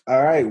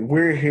All right,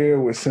 we're here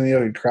with San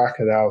Diego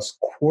Crocodiles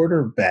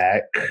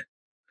quarterback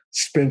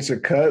Spencer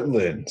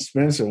Cutlin.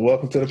 Spencer,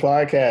 welcome to the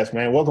podcast,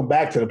 man. Welcome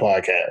back to the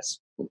podcast.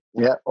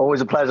 Yeah, always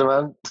a pleasure,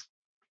 man.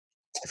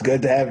 It's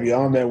good to have you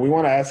on, man. We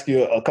want to ask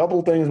you a couple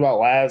of things about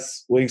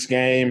last week's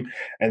game,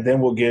 and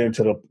then we'll get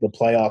into the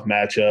playoff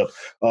matchup.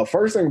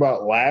 First thing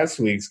about last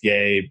week's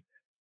game,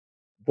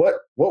 what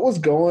was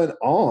going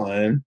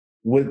on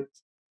with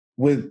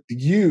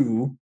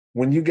you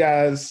when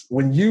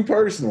you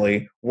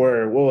personally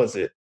were, what was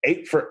it,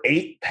 8 for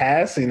 8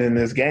 passing in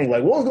this game?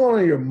 Like, what was going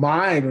on in your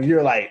mind when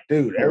you're like,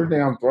 dude,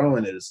 everything I'm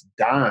throwing is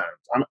dimes.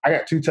 I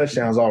got 2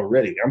 touchdowns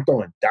already. I'm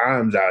throwing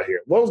dimes out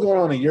here. What was going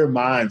on in your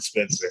mind,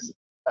 Spencer?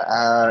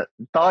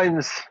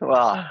 Dimes.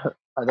 Well,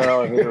 I don't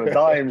know if it was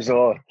dimes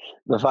or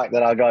the fact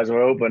that our guys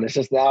were open. It's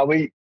just that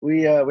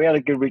we had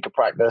a good week of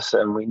practice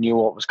and we knew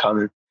what was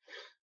coming.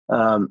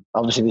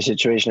 Obviously, the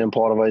situation in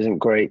Portova isn't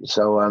great,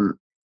 so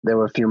there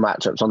were a few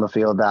matchups on the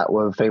field that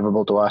were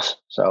favourable to us.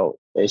 So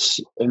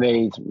it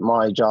made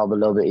my job a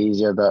little bit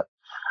easier that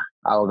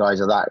our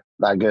guys are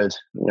that good.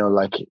 You know,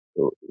 like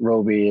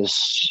Roby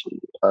is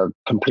a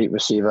complete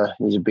receiver.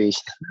 He's a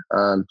beast.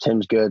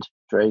 Tim's good.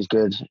 Dre's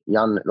good.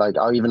 Jan,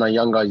 even our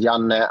young guys,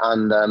 Jan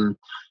and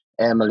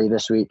Emily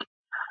this week.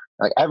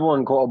 Like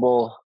everyone caught a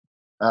ball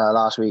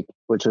last week,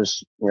 which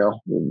was,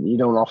 you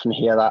don't often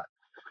hear that.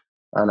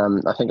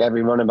 And I think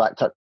every running back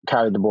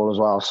carried the ball as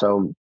well.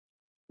 So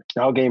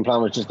our game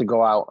plan was just to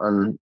go out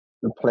and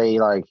play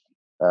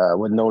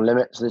with no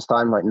limits this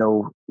time. Like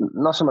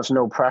not so much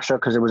no pressure,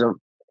 because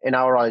in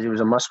our eyes it was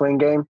a must-win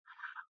game.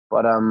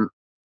 But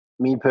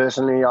me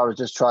personally, I was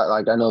just trying.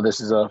 Like, I know this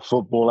is a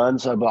football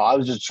answer, but I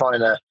was just trying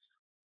to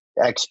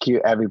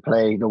execute every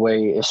play the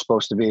way it's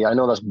supposed to be. I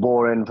know that's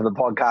boring for the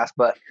podcast,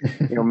 but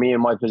me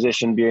in my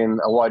position, being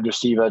a wide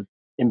receiver,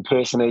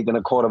 impersonating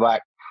a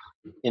quarterback,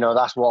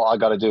 that's what I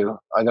got to do.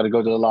 I got to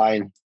go to the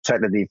line,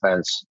 check the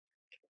defense,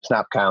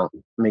 snap count,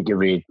 make it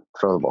read,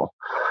 throw the ball.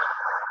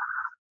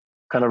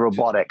 Kind of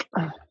robotic.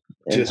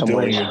 Just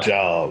doing your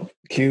job.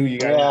 Q, you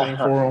got anything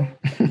for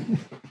him?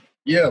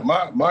 Yeah,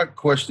 my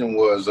question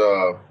was,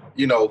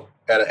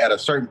 at a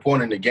certain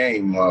point in the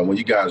game, when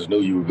you guys knew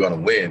you were going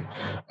to win,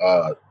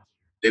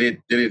 did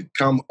it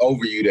come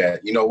over you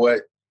that, you know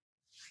what,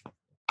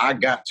 I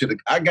got to the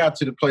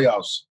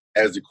playoffs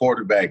as the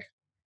quarterback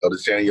of the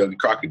San Diego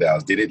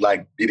Crocodiles? Did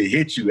it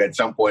hit you at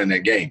some point in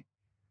that game?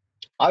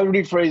 I would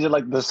rephrase it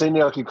like the San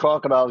Diego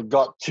Crocodiles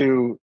got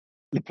to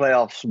the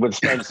playoffs with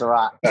Spencer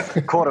at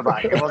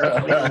quarterback. It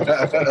wasn't me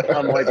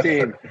on my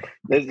team.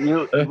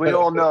 We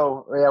all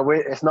know,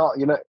 it's not,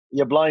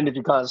 you're blind if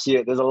you can't see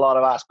it. There's a lot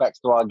of aspects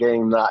to our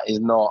game that is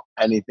not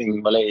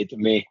anything related to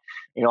me.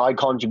 I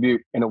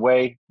contribute in a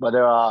way, but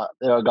there are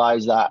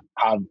guys that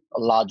have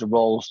larger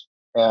roles,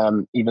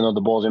 even though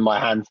the ball's in my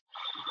hands.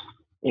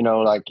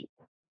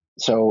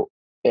 So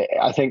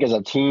I think as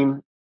a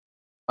team,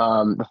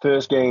 the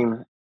first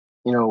game,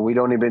 we'd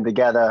only been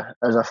together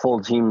as a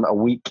full team a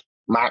week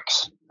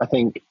max. I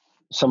think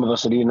some of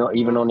us had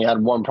even only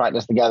had one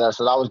practice together,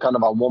 so that was kind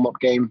of our warm-up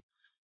game.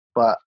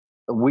 But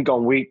week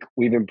on week,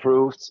 we've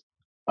improved,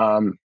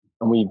 and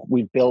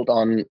we've built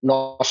on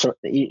not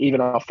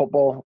even our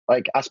football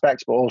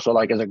aspects, but also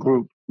as a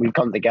group, we've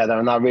come together,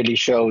 and that really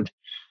showed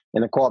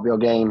in the Kuopio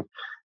game,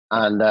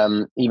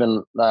 and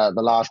even the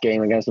last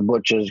game against the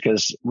Butchers,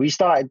 because we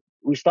started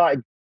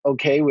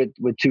okay with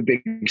 2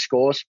 big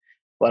scores,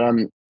 but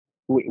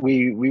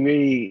we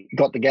really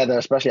got together,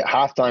 especially at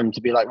halftime, to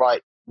be like,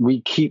 right,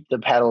 we keep the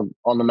pedal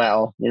on the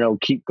metal,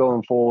 keep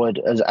going forward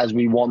as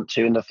we want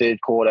to in the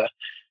third quarter,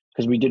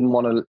 because we didn't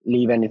want to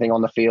leave anything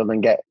on the field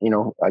and get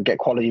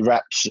quality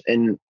reps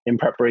in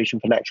preparation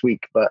for next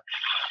week. But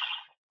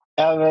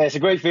it's a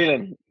great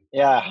feeling,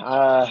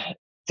 to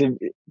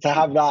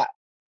have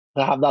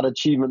that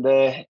achievement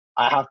there.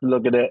 I have to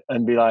look at it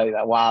and be like,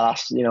 wow,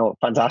 that's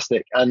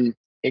fantastic. And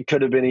it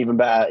could have been even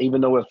better, even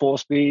though we're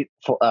fourth seed.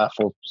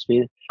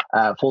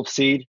 If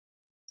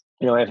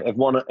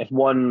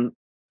one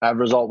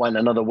result went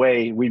another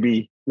way, we'd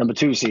be number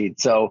 2 seed.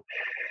 So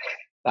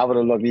that would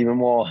have looked even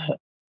more,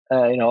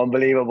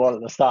 unbelievable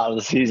at the start of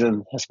the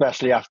season,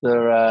 especially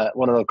after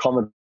one of the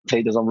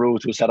commentators on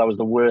Rules who said I was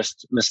the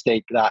worst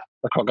mistake that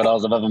the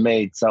Crocodiles have ever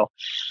made. So,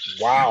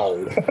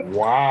 wow.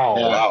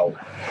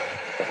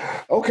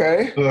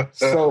 Okay,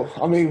 so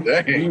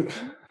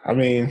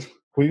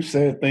we've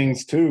said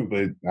things too,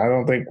 but I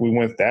don't think we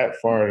went that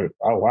far.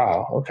 Oh,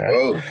 wow. Okay.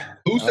 Oh,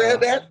 who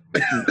said that?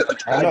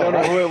 I don't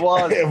know who it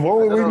was. If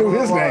only we knew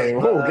his name.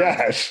 Oh,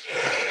 gosh.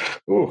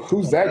 Ooh,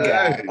 who's that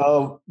guy?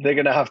 They're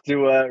going to have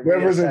to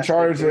whoever's in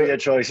charge of your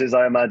choices,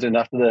 I imagine,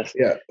 after this.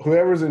 Yeah,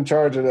 whoever's in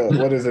charge of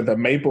the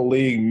Maple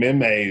League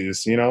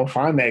memes,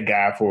 find that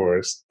guy for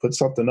us. Put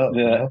something up.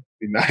 Yeah.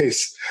 Be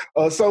nice.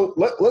 So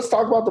let's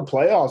talk about the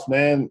playoffs,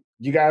 man.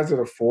 You guys are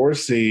the 4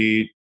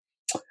 seed.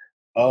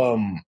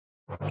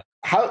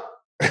 How?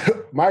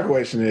 My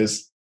question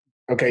is,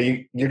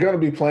 okay, you're going to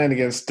be playing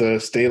against the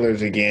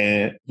Steelers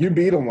again. You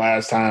beat them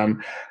last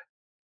time,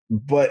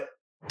 but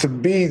to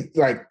be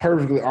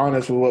perfectly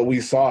honest with what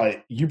we saw,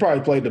 you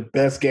probably played the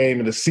best game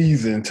of the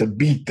season to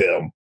beat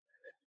them.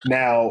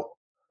 Now,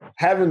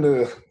 having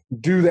to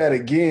do that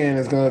again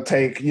is going to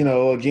take,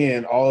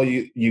 again, all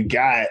you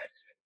got.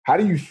 How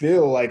do you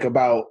feel like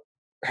about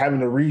having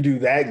to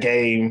redo that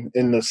game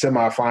in the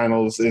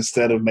semifinals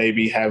instead of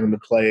maybe having to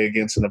play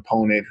against an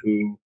opponent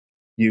who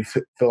you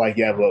feel like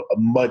you have a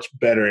much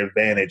better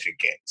advantage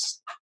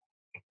against?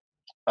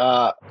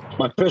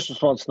 My first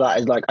response to that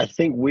is I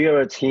think we are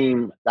a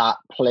team that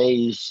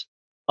plays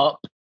up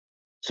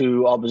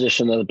to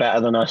opposition that are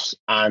better than us,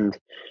 and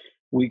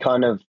we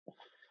kind of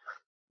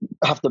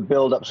have to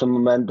build up some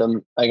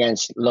momentum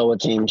against lower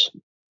teams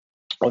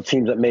or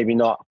teams that maybe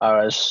not are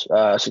as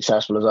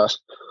successful as us.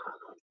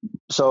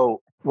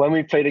 So when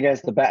we played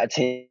against the better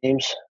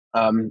teams,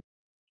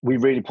 we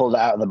really pulled it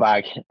out of the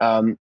bag.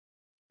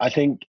 I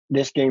think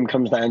this game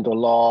comes down to a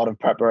lot of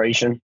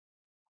preparation.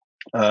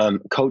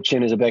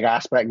 Coaching is a big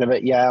aspect of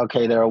it. Yeah,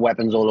 okay, there are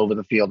weapons all over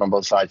the field on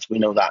both sides. We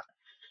know that.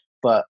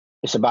 But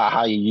it's about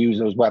how you use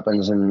those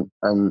weapons and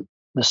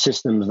the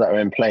systems that are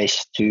in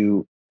place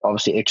to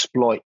obviously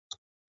exploit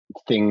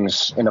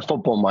things in a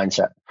football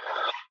mindset.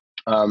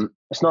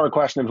 It's not a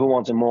question of who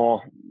wants it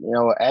more.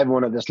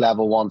 Everyone at this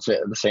level wants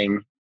it at the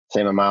same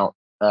amount.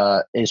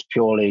 It's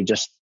purely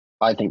just,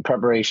 I think,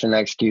 preparation,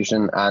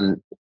 execution,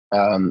 and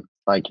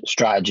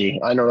strategy.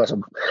 I know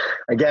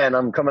again,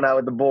 I'm coming out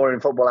with the boring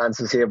football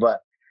answers here, but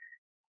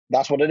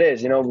that's what it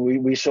is.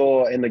 We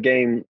saw in the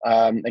game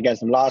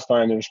against them last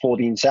time, it was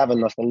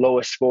 14-7. That's the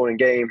lowest scoring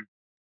game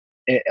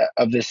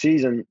of this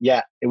season.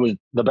 Yeah, it was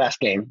the best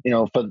game.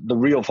 For the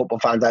real football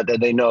fans out there,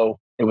 they know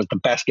it was the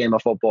best game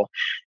of football.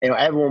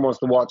 Everyone wants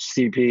to watch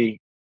CP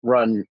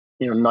run,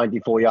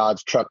 94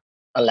 yards, truck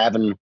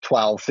 11,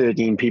 12,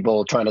 13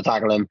 people trying to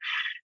tackle him.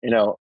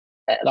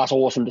 That's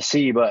awesome to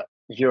see. But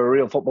if you're a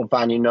real football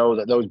fan, you know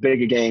that those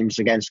bigger games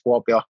against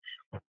Skopje,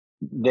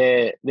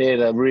 they're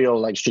the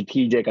real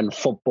strategic and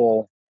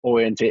football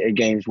oriented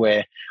games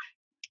where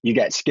you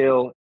get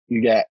skill,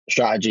 you get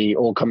strategy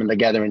all coming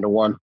together into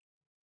one.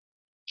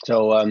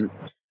 So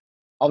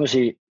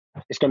obviously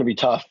it's going to be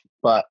tough,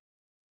 but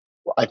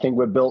I think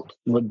we're built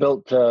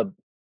to,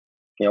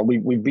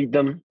 we beat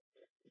them.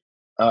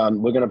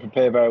 We're going to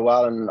prepare very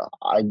well, and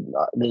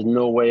there's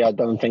no way I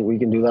don't think we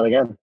can do that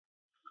again.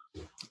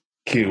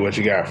 Q, what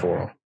you got for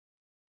him?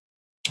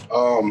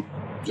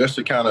 Just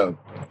to kind of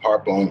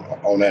harp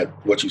on that,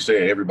 what you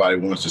said, everybody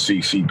wants to see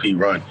CP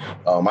run.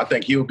 I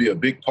think he'll be a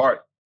big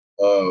part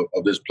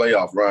of this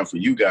playoff run for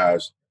you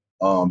guys.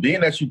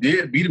 Being that you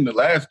did beat him the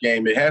last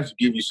game, it has to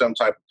give you some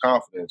type of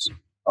confidence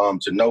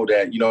to know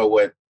that,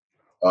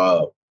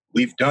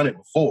 we've done it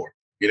before.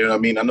 You know what I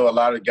mean? I know a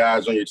lot of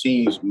guys on your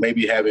teams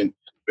maybe haven't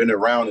been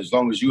around as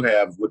long as you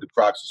have with the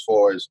Crocs as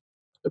far as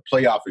the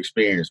playoff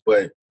experience.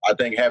 But I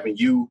think having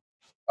you,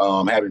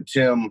 having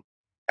Tim,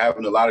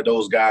 having a lot of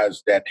those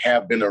guys that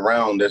have been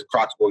around this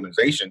Crocs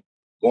organization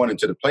going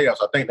into the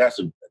playoffs, I think that's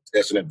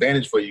an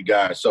advantage for you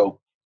guys. So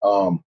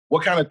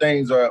what kind of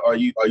things are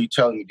you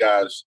telling the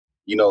guys,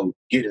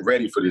 getting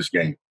ready for this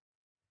game?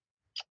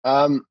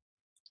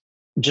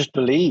 Just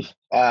believe.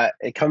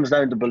 It comes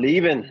down to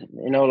believing.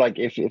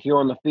 If you're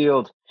on the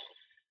field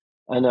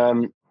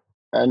and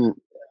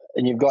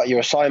you've got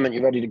your assignment,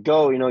 you're ready to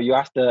go. You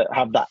have to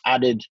have that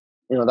added,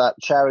 that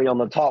cherry on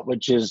the top,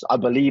 which is, I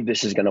believe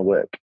this is going to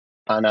work.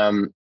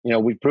 And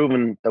we've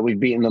proven that we've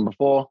beaten them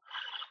before.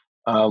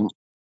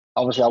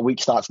 Obviously, our week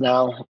starts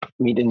now.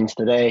 Meetings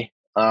today.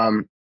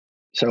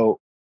 So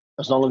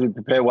as long as we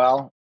prepare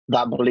well,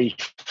 that belief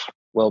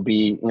will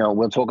be.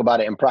 We'll talk about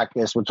it in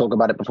practice. We'll talk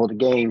about it before the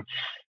game.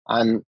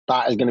 And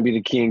that is going to be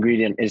the key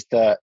ingredient, is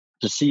to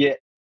see it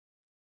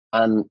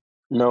and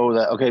know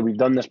that, okay, we've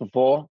done this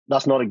before.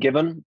 That's not a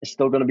given. It's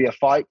still going to be a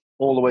fight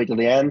all the way to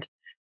the end,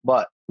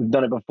 but we've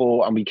done it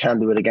before and we can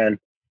do it again.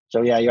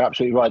 So, yeah, you're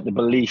absolutely right. The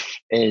belief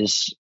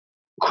is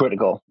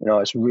critical.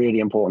 It's really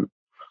important.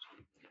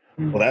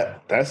 Well,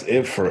 that's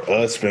it for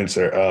us,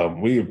 Spencer.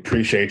 We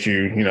appreciate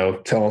you,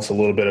 telling us a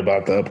little bit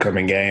about the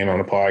upcoming game on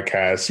the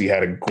podcast. You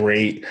had a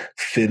great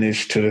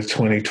finish to the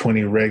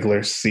 2020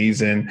 regular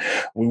season.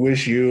 We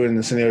wish you and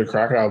the San Diego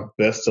Crocodiles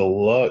best of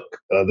luck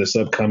this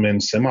upcoming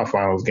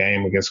semifinals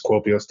game against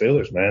Skopje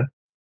Steelers, man.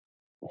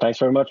 Thanks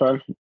very much,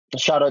 man.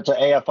 Shout out to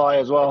AFI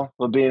as well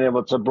for being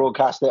able to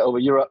broadcast it over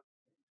Europe.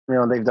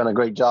 They've done a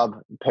great job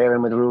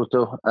pairing with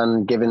Ruutu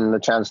and giving the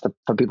chance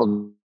for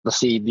people to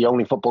see the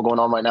only football going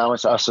on right now.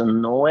 It's us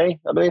in Norway,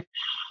 I believe.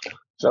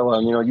 So,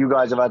 you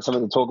guys have had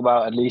something to talk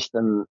about at least,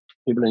 and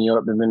people in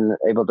Europe have been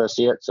able to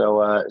see it.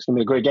 So it's going to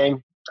be a great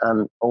game,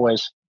 and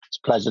always it's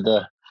a pleasure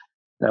to,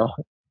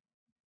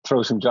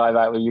 throw some jive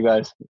out with you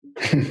guys.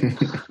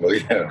 Well,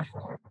 yeah.